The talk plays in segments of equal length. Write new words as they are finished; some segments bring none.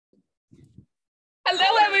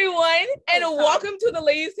Hello, everyone, and welcome to the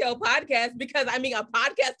Ladies Tale podcast. Because a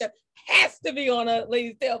podcaster has to be on a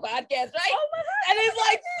Ladies Tale podcast, right? Oh my God. And it's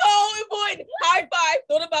like so important. High five.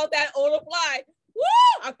 Thought about that on the fly. Woo!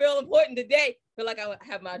 I feel important today. Feel like I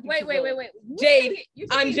have my wait. Jade.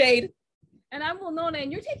 I'm Jade. And I'm Winona,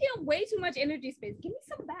 and you're taking up way too much energy space. Give me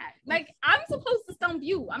some back. Like, I'm supposed to stump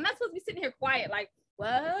you. I'm not supposed to be sitting here quiet. Like,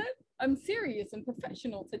 what? I'm serious and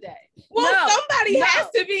professional today. Well, somebody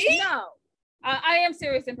has to be. No. I am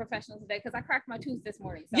serious and professional today because I cracked my tooth this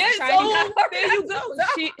morning. So yes, there you go.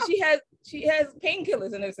 She has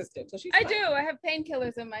painkillers in her system, so she's. I have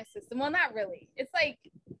painkillers in my system. Well, not really. It's like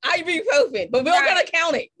ibuprofen, but we're not gonna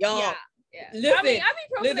count it, y'all. Yeah. Listen,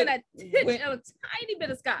 ibuprofen and a tiny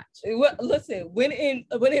bit of scotch. Listen, when in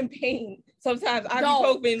pain, sometimes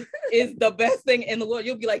ibuprofen is the best thing in the world.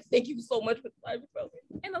 You'll be like, "Thank you so much for ibuprofen."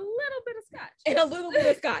 And a little bit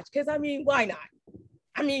of scotch. Because why not?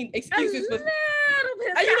 Excuses for a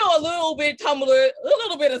little bit tumbler, a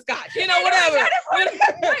little bit of scotch, whatever. We're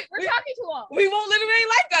talking too long. We won't literary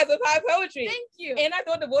life, guys, with high poetry. Thank you. And I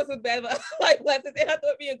thought the voice was bad, but life lessons, and I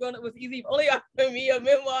thought being grown up was easy. If only I could me a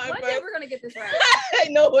memoir. One day we're gonna get this right.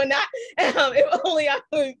 No, we're not. If only I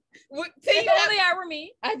could. Only I were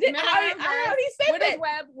me. I did. I already said Widow's that.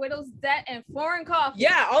 Web, Widow's Debt, and Foreign Coffee.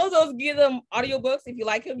 Yeah, all of those give them audiobooks. If you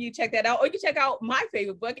like them, you check that out. Or you can check out my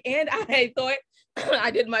favorite book. And I thought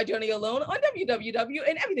I did my journey alone on www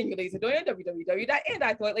and everything you ladies are doing on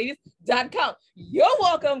www.andithoughladies.com. You're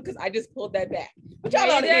welcome, because I just pulled that back. But y'all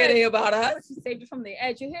don't hear to hear about us. You saved it from the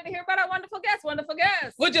edge. You're here to hear about our wonderful guests.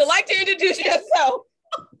 Would you like to introduce yourself?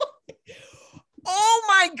 Oh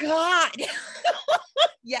my God.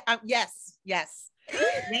 Yes.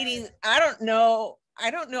 Ladies, I don't know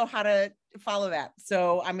how to follow that.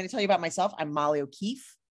 So I'm going to tell you about myself. I'm Molly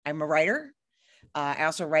O'Keefe. I'm a writer. I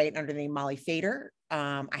also write under the name Molly Fader.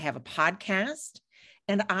 I have a podcast,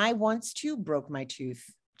 and I once too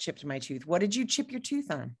chipped my tooth. What did you chip your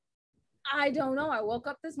tooth on? I don't know. I woke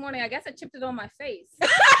up this morning. I guess I chipped it on my face.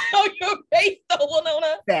 On your face, though,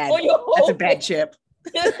 Winona. Bad. On your whole That's a bad chip.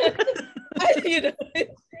 I'm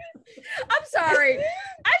sorry.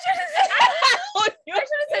 I should have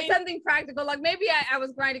said something practical. Like maybe I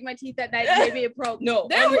was grinding my teeth that night. And maybe it broke. No.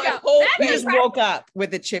 There we go. You just woke up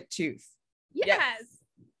with a chipped tooth. Yes.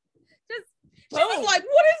 She was like,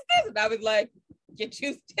 "What is this?" And I was like, "Your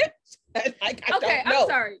tooth chipped." Okay, I'm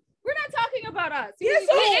sorry. We're not talking about us. We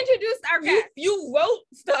introduced our guest. You wrote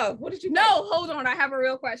stuff. What did you? No, hold on. I have a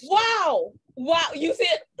real question. Wow. You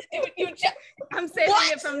said I'm saving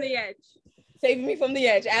it from the edge. Saving me from the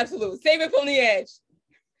edge. Absolutely. Save it from the edge.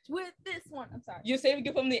 With this one. I'm sorry. You're saving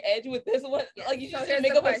it from the edge with this one? Yes. Like you just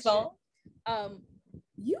make up a song?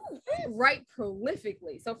 You write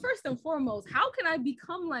prolifically. So first and foremost, how can I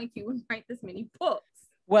become like you and write this many books?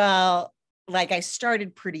 Well, like I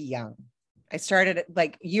started pretty young.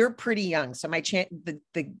 You're pretty young. So my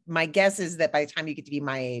guess is that by the time you get to be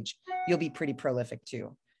my age, you'll be pretty prolific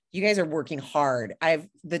too. You guys are working hard.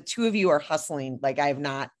 The two of you are hustling like I have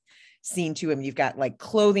not seen two of them. You've got like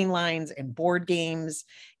clothing lines and board games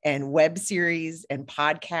and web series and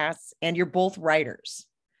podcasts, and you're both writers.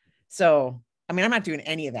 So, I'm not doing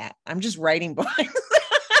any of that. I'm just writing books. You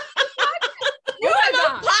have a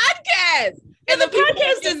podcast. And the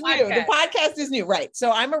podcast is new. The podcast is new, right?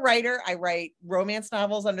 So I'm a writer. I write romance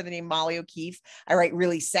novels under the name Molly O'Keefe. I write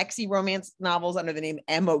really sexy romance novels under the name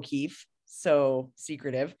M. O'Keefe. So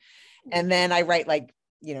secretive. And then I write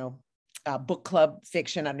book club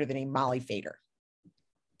fiction under the name Molly Fader.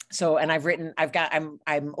 So, and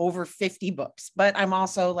I'm over 50 books, but I'm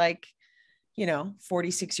also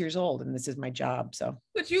 46 years old, and this is my job. So,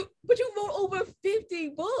 but you wrote over 50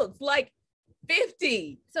 books, like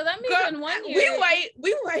 50. So that means in 1 year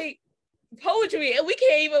we write poetry, and we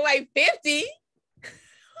can't even write 50.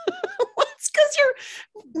 Well, it's because you're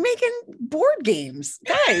making board games,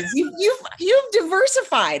 guys. You've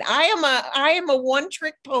diversified. I am a one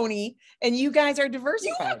trick pony, and you guys are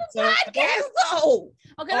diversified. You have a podcast, though.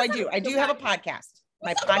 Okay, I do. I do have a podcast.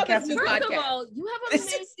 My podcast is First of all, you have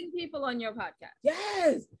amazing people on your podcast.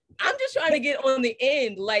 Yes. I'm just trying to get on the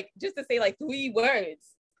end, just to say 3 words.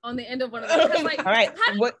 On the end of one of them. All right.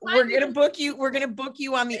 We're gonna book you. We're gonna book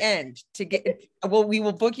you on the end to get. Well, we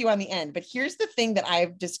will book you on the end. But here's the thing that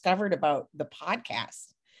I've discovered about the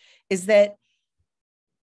podcast is that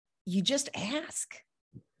you just ask.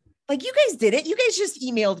 Like you guys did it. You guys just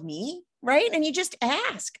emailed me, right? And you just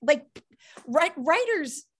ask.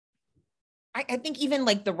 Writers. I think even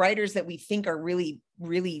the writers that we think are really,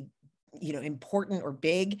 really, important or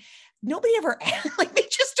big, nobody ever they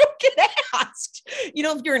just don't get asked.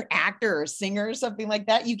 If you're an actor or a singer or something like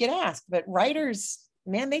that, you get asked. But writers,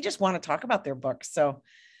 man, they just want to talk about their books. So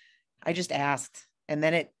I just asked, and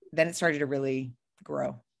then it started to really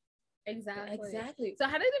grow. Exactly. So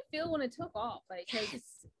how did it feel when it took off? Like, 'cause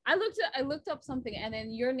I looked up something, and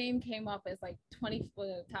then your name came up as like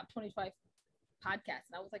top 25 podcasts,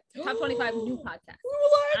 and I was like top 25 new podcasts.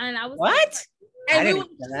 And I was what? Like, and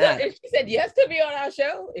she said yes to be on our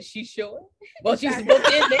show. Is she sure? Well, she's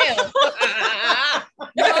booked in now.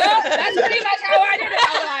 That's pretty much how I did it.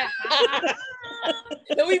 I was like,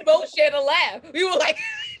 So we both shared a laugh. We were like,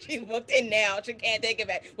 she's booked in now. She can't take it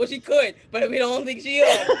back. Well, she could, but we don't think she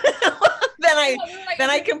is. then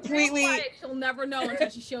I completely. Quiet, she'll never know until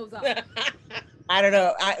she shows up. I don't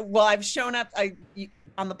know. I've shown up.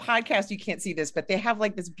 On the podcast, you can't see this, but they have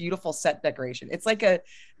like this beautiful set decoration. It's like a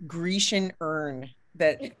Grecian urn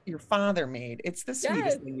that your father made. It's the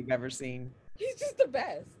sweetest thing you've ever seen. He's just the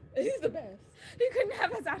best. He's the best. He couldn't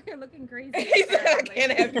have us out here looking crazy. He said, I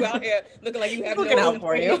can't have you out here looking like you have looking no out home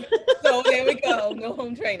for training. you. So there we go. No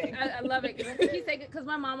home training. I love it. I think he's taking, because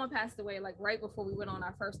my mama passed away like right before we went on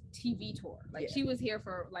our first TV tour. Like she was here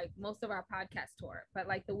for like most of our podcast tour, but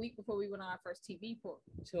like the week before we went on our first TV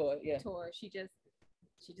tour, she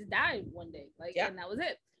just died one day. Like, and that was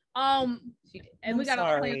it. And we got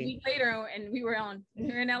on a plane a week later, and we were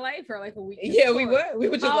in LA for like a week. Yeah, we were. We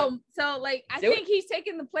were just so like I think he's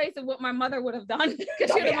taking the place of what my mother would have done,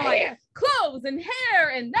 because she would have been like clothes and hair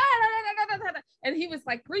and and he was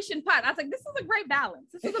like Grecian pot. I was like, this is a great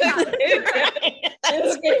balance. This is a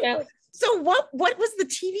balance. So what was the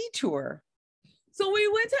TV tour? So we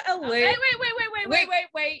went to LA.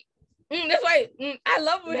 Wait. That's right. I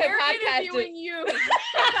love when we have podcasters. Interviewing you.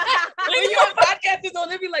 When you have podcasters on,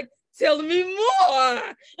 they'll be like, tell me more.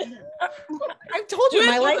 I've told you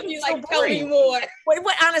my life is so like, tell me more.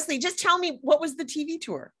 Wait, honestly, just tell me, what was the TV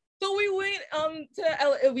tour? So we went to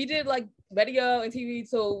LA. We did like radio and TV.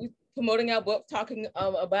 So we promoting our book, talking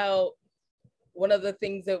about one of the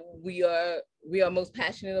things that we are most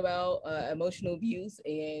passionate about, emotional abuse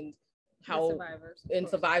and how survivors.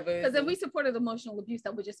 Because if we supported emotional abuse,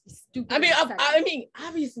 that would just be stupid. I mean,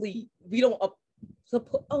 obviously we don't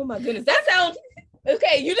support. Oh my goodness, that sounds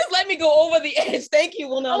okay. You just let me go over the edge. Thank you.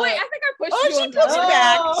 Well, no. Oh wait, I think I pushed you. She pulled you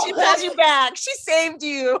back. She pulled you back. She saved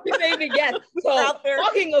you. She saved me. Yes. So out there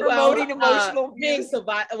talking about emotional being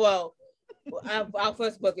survived. Well, our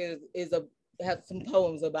first book has some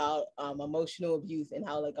poems about emotional abuse and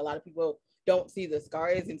how like a lot of people don't see the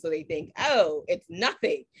scars, and so they think, oh, it's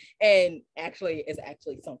nothing, and actually it's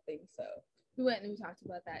actually something. So we went and we talked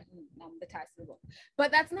about that in the ties to the book,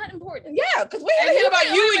 but that's not important. Yeah, because we haven't heard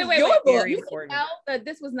about you and your book. You can tell that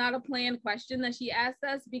this was not a planned question that she asked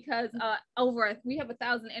us, because we have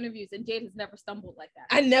 1,000 interviews and Jade has never stumbled like that.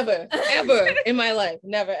 I never ever in my life,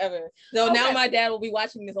 never ever. So now my dad will be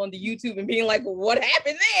watching this on the YouTube and being like, what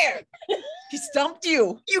happened there? He stumped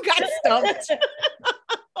you. You got stumped.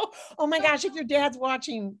 Oh my gosh, if your dad's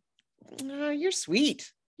watching, you're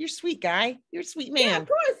sweet. You're a sweet guy. You're a sweet man. Yeah, of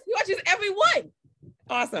course. He watches every one.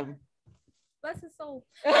 Awesome. Bless his soul.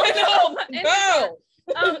 No.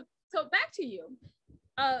 So back to you.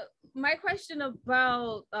 My question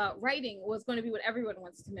about writing was going to be what everyone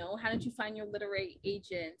wants to know. How did you find your literary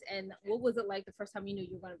agent? And what was it like the first time you knew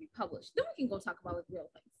you were going to be published? Then we can go talk about like real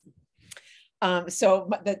things. So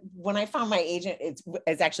when I found my agent,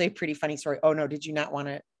 it's actually a pretty funny story. Oh no, did you not want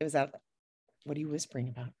to? It was that. What are you whispering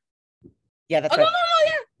about? Yeah, that's right. No,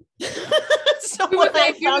 yeah. So we were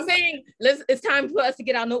saying, it's time for us to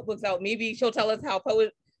get our notebooks out. Maybe she'll tell us how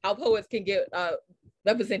poets can get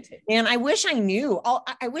represented. And I wish I knew.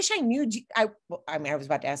 I wish I knew. I mean, I was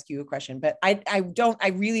about to ask you a question, but I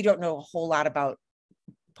really don't know a whole lot about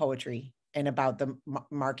poetry and about the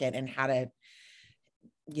market and how to,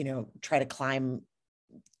 try to climb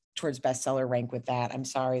towards bestseller rank with that. I'm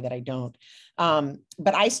sorry that I don't.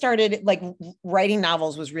 But I started like writing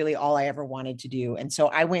novels was really all I ever wanted to do. And so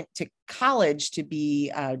I went to college to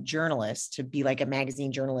be a journalist, to be like a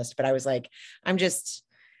magazine journalist. But I was like, I'm just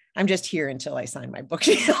here until I sign my book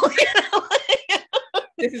deal.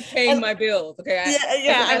 This is paying my bills. Okay.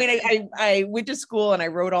 I mean, I went to school and I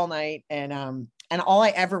wrote all night, and all I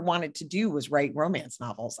ever wanted to do was write romance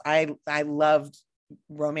novels. I loved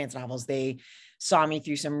romance novels. They saw me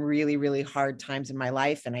through some really, really hard times in my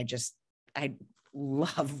life. And I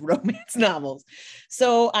love romance novels.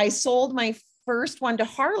 So I sold my first one to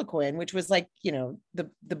Harlequin, which was like, the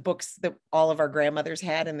books that all of our grandmothers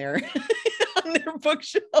had in their, on their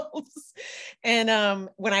bookshelves. And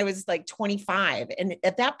when I was like 25, and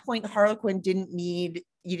at that point, Harlequin you didn't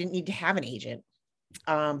need to have an agent.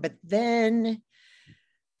 But then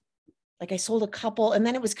like I sold a couple, and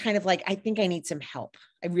then it was kind of like, I think I need some help.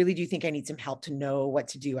 I really do think I need some help to know what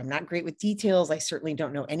to do. I'm not great with details. I certainly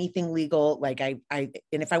don't know anything legal. Like and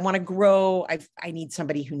if I want to grow, I need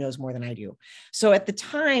somebody who knows more than I do. So at the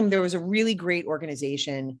time, there was a really great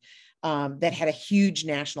organization that had a huge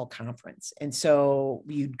national conference. And so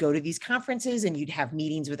you'd go to these conferences and you'd have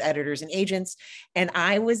meetings with editors and agents. And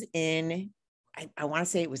I was in, I want to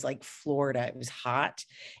say it was like Florida. It was hot.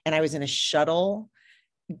 And I was in a shuttle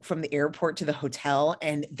from the airport to the hotel,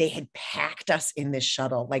 and they had packed us in this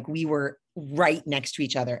shuttle. Like we were right next to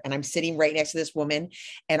each other, and I'm sitting right next to this woman,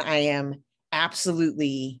 and I am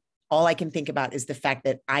absolutely, all I can think about is the fact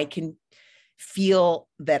that I can feel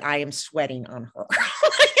that I am sweating on her.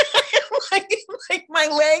 like my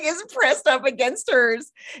leg is pressed up against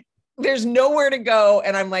hers. There's nowhere to go.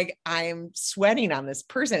 And I'm like, I am sweating on this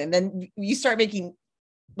person. And then you start making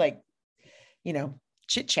like,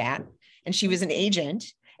 chit chat. And she was an agent.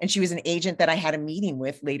 And she was an agent that I had a meeting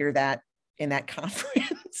with later in that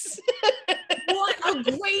conference. What a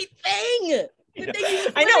great thing.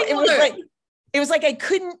 I know. It was like I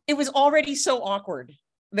couldn't, it was already so awkward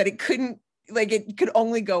that it couldn't, like it could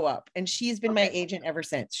only go up. And she's been my agent ever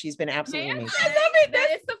since. She's been absolutely amazing. I love it. That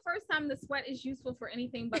it's the first time the sweat is useful for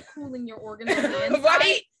anything but cooling your organs on the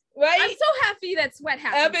inside. Right. I'm so happy that sweat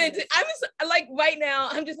happened. I'm like right now,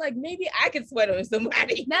 I'm just like, maybe I could sweat on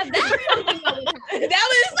somebody. That's something that would happen. That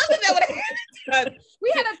was something that would happen.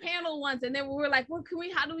 We had a panel once, and then we were like, well,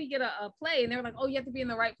 how do we get a play? And they were like, oh, you have to be in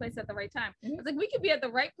the right place at the right time. I was like, we could be at the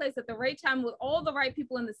right place at the right time with all the right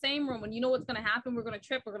people in the same room. And you know what's going to happen? We're going to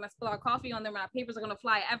trip. We're going to spill our coffee on them, and our papers are going to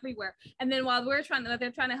fly everywhere. And then while they're trying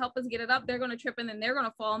to help us get it up, they're going to trip, and then they're going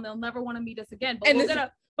to fall, and they'll never want to meet us again.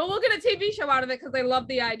 But we'll get a TV show out of it because they love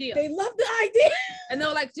the idea. They love the idea. And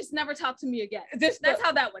they're like, just never talk to me again. That's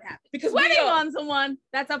how that would happen. Because sweating on someone,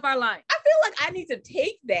 that's up our line. I feel like I need to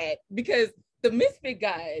take that because the Misfit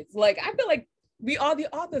Guides, like I feel like we are the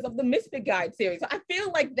authors of the Misfit Guide series. So I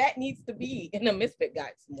feel like that needs to be in a Misfit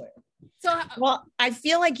Guide somewhere. So, well, I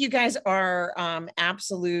feel like you guys are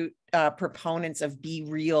absolute proponents of be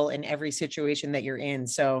real in every situation that you're in.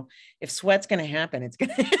 So if sweat's going to happen, it's going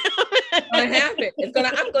to happen.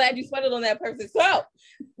 I'm glad you sweated on that person. So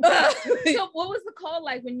what was the call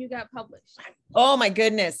like when you got published? Oh my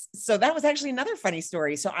goodness. So that was actually another funny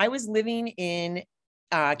story. So I was living in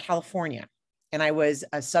California, and I was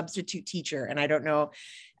a substitute teacher. And I don't know,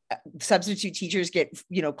 substitute teachers get,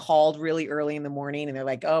 called really early in the morning, and they're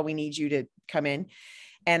like, oh, we need you to come in.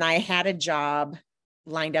 And I had a job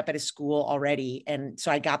lined up at a school already. And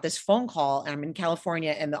so I got this phone call, and I'm in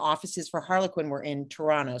California, and the offices for Harlequin were in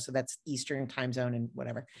Toronto. So that's Eastern time zone and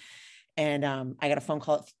whatever. And I got a phone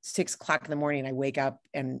call at 6 o'clock in the morning. I wake up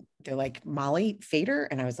and they're like, Molly Fader.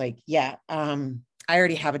 And I was like, yeah, I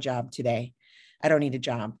already have a job today. I don't need a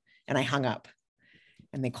job. And I hung up,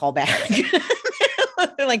 and they call back.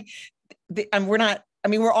 They're like,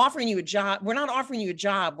 we're offering you a job. We're not offering you a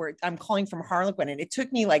job. I'm calling from Harlequin. And it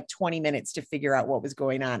took me like 20 minutes to figure out what was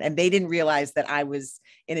going on. And they didn't realize that I was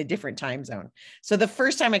in a different time zone. So the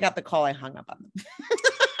first time I got the call, I hung up on them.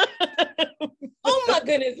 Oh my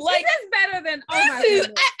goodness. Like, this is better than, oh my goodness.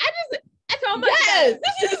 So much yes,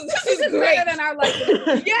 this is great. Better than our life.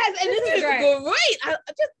 Yes, and this is great. I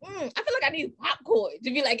feel like I need popcorn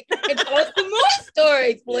to be like, tell us some more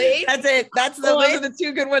stories, please. That's it. Those are the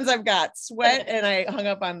two good ones I've got. Sweat, and I hung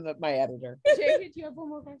up on my editor. Jay, do you have one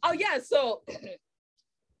more question? Oh yeah. So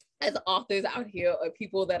as authors out here, or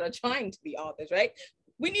people that are trying to be authors, right?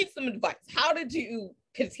 We need some advice. How did you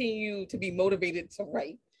continue to be motivated to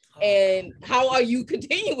write? And how are you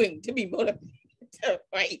continuing to be motivated?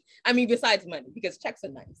 Right. I mean, besides money, because checks are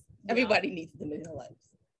nice. Everybody needs them in their lives.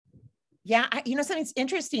 Yeah. Something's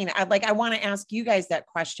interesting. I want to ask you guys that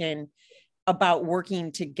question about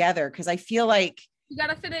working together, because I feel like you got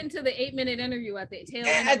to fit it into the 8-minute interview at the tail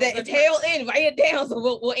end. At the tail end, write it down. So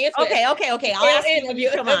we'll answer. Okay. I'll ask you when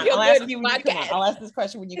you come on. I'll ask you when you come on. I'll ask this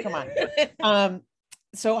question when you come on.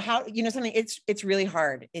 So how, something, it's really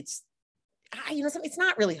hard. It's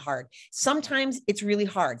not really hard. Sometimes it's really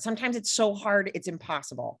hard. Sometimes it's so hard, it's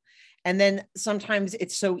impossible. And then sometimes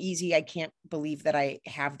it's so easy, I can't believe that I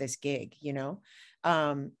have this gig,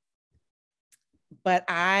 but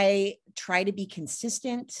I try to be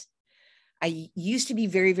consistent. I used to be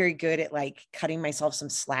very, very good at like cutting myself some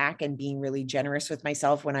slack and being really generous with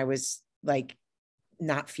myself when I was like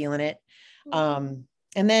not feeling it.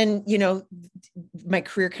 And then, my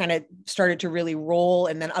career kind of started to really roll,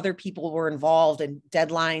 and then other people were involved in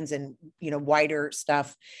deadlines and, wider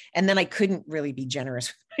stuff. And then I couldn't really be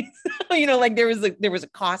generous with myself, like there was a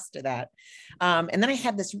cost to that. And then I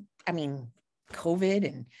had this, COVID,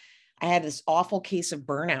 and I had this awful case of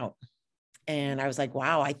burnout. And I was like,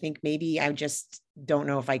 wow, I think maybe I just don't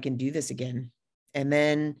know if I can do this again. And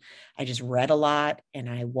then I just read a lot and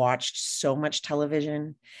I watched so much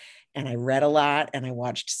television, and I read a lot and I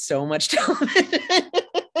watched so much television.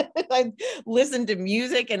 I listened to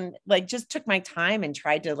music and like just took my time and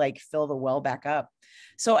tried to like fill the well back up.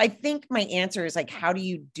 So I think my answer is like, how do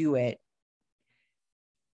you do it?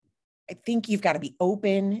 I think you've got to be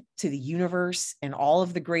open to the universe and all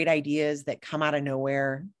of the great ideas that come out of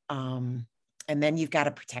nowhere. And then you've got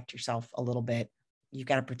to protect yourself a little bit. You've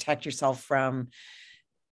got to protect yourself from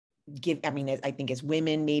I think as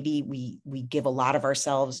women, maybe we give a lot of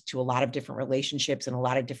ourselves to a lot of different relationships and a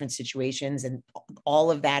lot of different situations. And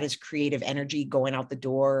all of that is creative energy going out the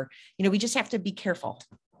door. You know, we just have to be careful,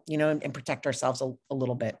 you know, and protect ourselves a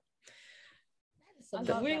little bit. Some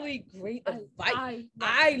really great advice.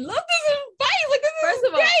 I love this advice. Like, this First is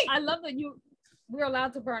of all, great. I love that we're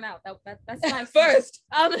allowed to burn out. That's nice. First,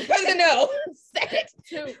 no. Second,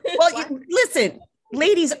 two. Well, listen,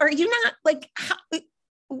 ladies, are you not like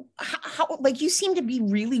how like you seem to be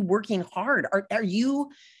really working hard? Have you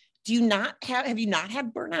not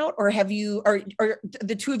had burnout, or have you, or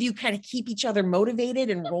the two of you kind of keep each other motivated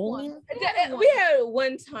and rolling? We had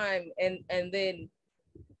one time, and then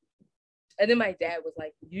my dad was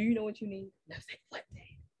like, "Do you know what you need?" And I was like, "What, Dad?"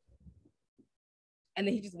 And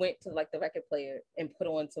then he just went to like the record player and put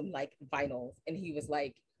on some like vinyls, and he was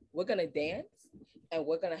like, "We're gonna dance and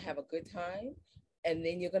we're gonna have a good time, and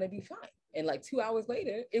then you're gonna be fine." And like 2 hours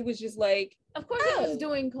later, it was just like, of course, it was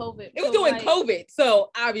doing COVID. It was doing COVID, so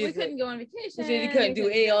obviously we couldn't go on vacation. You couldn't do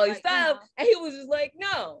any all this stuff, and he was just like,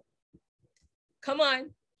 "No, come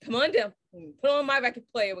on down, put on my record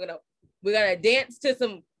player. We're gonna dance to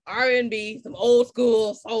some R&B, some old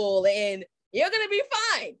school soul, and you're gonna be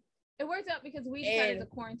fine." It worked out because we decided to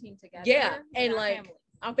quarantine together. Yeah, and like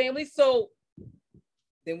our family. So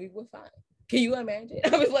then we were fine. Can you imagine?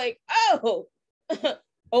 I was like, oh,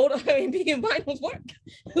 old R&B and vinyls work.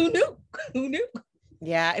 Who knew?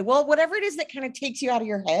 Yeah. Well, whatever it is that kind of takes you out of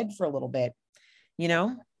your head for a little bit, you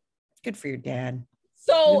know, good for your dad.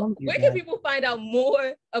 So where can people find out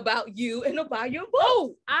more about you and about your book?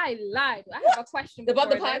 Oh, I lied. I have a question about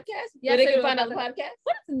the podcast. Yes, they can find out the podcast.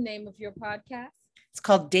 What is the name of your podcast? It's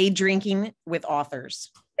called Day Drinking with Authors.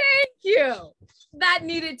 Thank you. That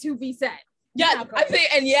needed to be said. Yes, I say,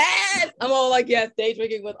 and yes, I'm all like, yes, Day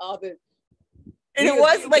Drinking with Authors. And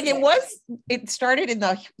it started in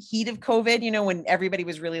the heat of COVID, you know, when everybody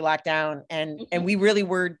was really locked down, and we really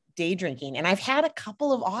were day drinking. And I've had a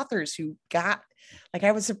couple of authors who got, like,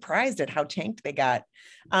 I was surprised at how tanked they got.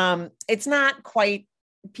 It's not quite,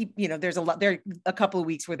 you know, there are a couple of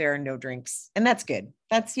weeks where there are no drinks, and that's good.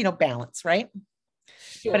 That's, you know, balance, right?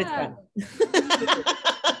 Sure. But it's fun.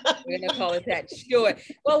 We're gonna call it that. Sure.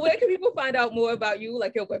 Well, where can people find out more about you,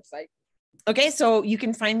 like your website? Okay, so you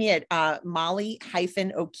can find me at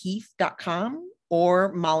molly-o'keefe.com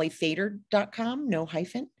or mollyfader.com, no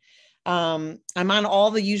hyphen. I'm on all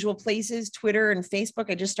the usual places, Twitter and Facebook.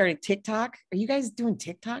 I just started TikTok. Are you guys doing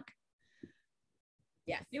TikTok?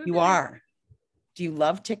 Yes. You are. Do you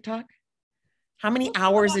love TikTok? How many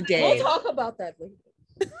hours a day? We'll talk about that later.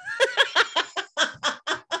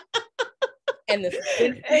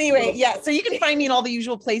 Anyway, yeah. So you can find me in all the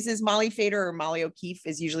usual places. Molly Fader or Molly O'Keefe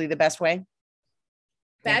is usually the best way.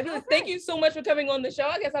 Fabulous. Okay. Thank you so much for coming on the show.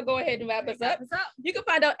 I guess I'll go ahead and wrap us up. You can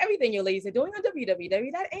find out everything your ladies are doing on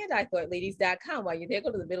www.andithoughladies.com. While you're there, go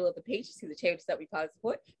to the middle of the page to see the charities that we probably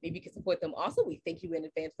support. Maybe you can support them also. We thank you in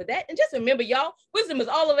advance for that. And just remember, y'all, wisdom is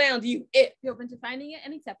all around you. If you're open to finding it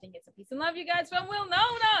and accepting it. So peace and love, you guys, from Will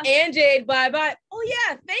Nona and Jade. Bye-bye. Oh,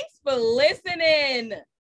 yeah. Thanks for listening.